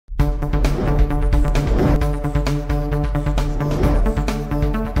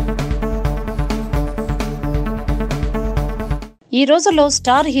ఈ రోజుల్లో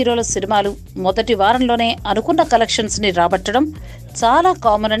స్టార్ హీరోల సినిమాలు మొదటి వారంలోనే అనుకున్న కలెక్షన్స్ ని రాబట్టడం చాలా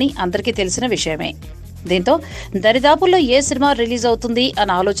కామన్ అని అందరికీ తెలిసిన విషయమే. దీంతో దరిదాపుల్లో ఏ సినిమా రిలీజ్ అవుతుంది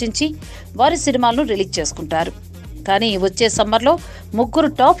అని ఆలోచించి వారి సినిమాలను రిలీజ్ చేసుకుంటారు. కానీ వచ్చే సమ్మర్లో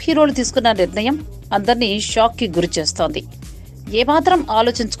ముగ్గురు టాప్ హీరోలు తీసుకున్న నిర్ణయం అందరినీ షాక్కి గురి చేస్తోంది. ఏమాత్రం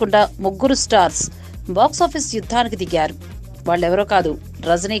ఆలోచించకుండా ముగ్గురు స్టార్స్ బాక్సాఫీస్ యుద్ధానికి దిగారు. వాళ్ళెవరో కాదు,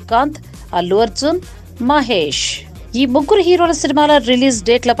 రజనీకాంత్, అల్లు అర్జున్, మహేష్. ఈ ముగ్గురు హీరోల సినిమాల రిలీజ్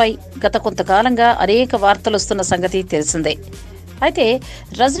డేట్లపై గత కొంతకాలంగా అనేక వార్తలు వస్తున్న సంగతి తెలిసిందే. అయితే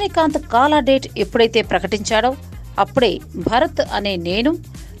రజనీకాంత్ కాలా డేట్ ఎప్పుడైతే ప్రకటించాడో అప్పుడే భరత్ అనే నేను,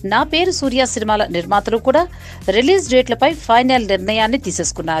 నా పేరు సూర్య సినిమాల నిర్మాతలు కూడా రిలీజ్ డేట్లపై ఫైనల్ నిర్ణయాన్ని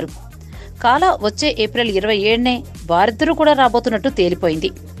తీసేసుకున్నారు. కాలా వచ్చే ఏప్రిల్ 27నే వారిద్దరూ కూడా రాబోతున్నట్టు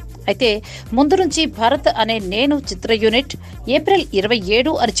తేలిపోయింది. అయితే ముందు నుంచి భరత్ అనే నేను చిత్ర యూనిట్ ఏప్రిల్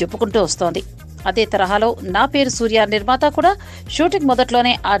 27 అని చెప్పుకుంటూ వస్తోంది. అదే తరహాలో నా పేరు సూర్య నిర్మాత కూడా షూటింగ్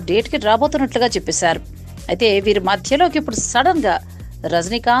మొదట్లోనే ఆ డేట్కి రాబోతున్నట్లుగా చెప్పేశారు. అయితే వీరి మధ్యలోకి ఇప్పుడు సడన్ గా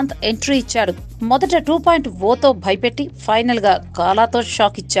రజనీకాంత్ ఎంట్రీ ఇచ్చాడు. మొదట 2.0తో భయపెట్టి ఫైనల్ గా కాలాతో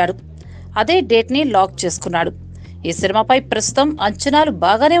షాక్ ఇచ్చాడు. అదే డేట్ ని లాక్ చేసుకున్నాడు. ఈ సినిమాపై ప్రస్తుతం అంచనాలు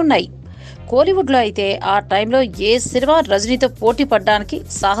బాగానే ఉన్నాయి. కోలీవుడ్ లో అయితే ఆ టైంలో ఏ సినిమా రజనీతో పోటీ పడ్డానికి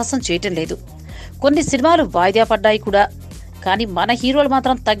సాహసం చేయటం లేదు. కొన్ని సినిమాలు వాయిదా పడ్డాయి కూడా. కానీ మన హీరోలు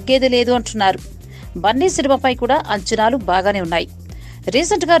మాత్రం తగ్గేది లేదు అంటున్నారు. బన్నీ సినిమాపై కూడా అంచనాలు బాగానే ఉన్నాయి.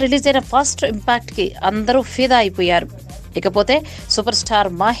 రీసెంట్ గా రిలీజ్ అయిన ఫస్ట్ ఇంపాక్ట్ కి అందరూ ఫిదా అయిపోయారు. ఇకపోతే సూపర్ స్టార్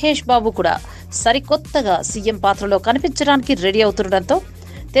మహేష్ బాబు కూడా సరికొత్తగా సీఎం పాత్రలో కనిపించడానికి రెడీ అవుతుండటంతో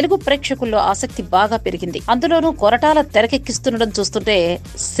తెలుగు ప్రేక్షకుల్లో ఆసక్తి బాగా పెరిగింది. అందులోనూ కొరటాల తెరకెక్కిస్తుండడం చూస్తుంటే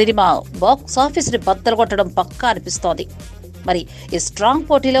సినిమా బాక్స్ ఆఫీస్ ని బద్దలు కొట్టడం పక్కా అనిపిస్తోంది. మరి ఈ స్ట్రాంగ్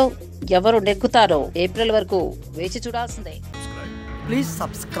పోటీలో ఎవరు నెగ్గుతారో ఏప్రిల్ వరకు వేచి చూడాల్సిందే. Please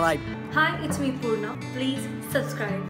subscribe. Hi, it's me Purna. Please subscribe.